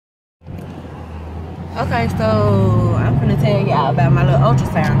Okay, so I'm gonna tell y'all about my little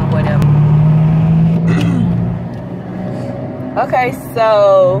ultrasound or whatever. Okay,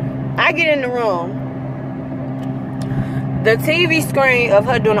 so I get in the room. The TV screen of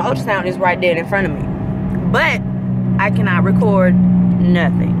her doing the ultrasound is right there in front of me, but I cannot record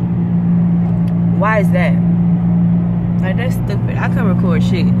nothing. Why is that? Like, that's stupid. I can record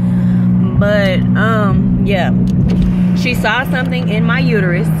shit. But yeah, she saw something in my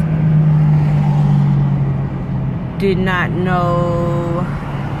uterus. Did not know.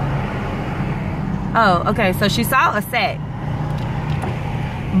 Oh, okay, so she saw a sac,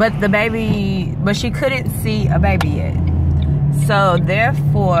 but she couldn't see a baby yet. So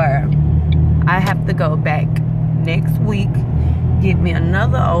therefore, I have to go back next week, get me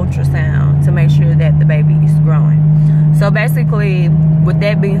another ultrasound to make sure that the baby is growing. So basically, with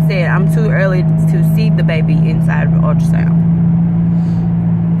that being said, I'm too early to see the baby inside of the ultrasound.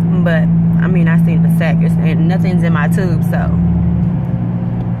 But I mean, I seen the sac and nothing's in my tube, so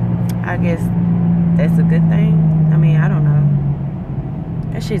I guess that's a good thing. I mean, I don't know.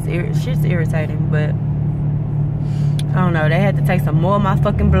 That shit's irritating, but I don't know. They had to take some more of my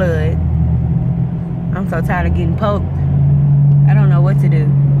fucking blood. I'm so tired of getting poked. I don't know what to do.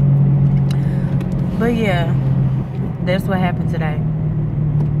 But yeah, that's what happened today.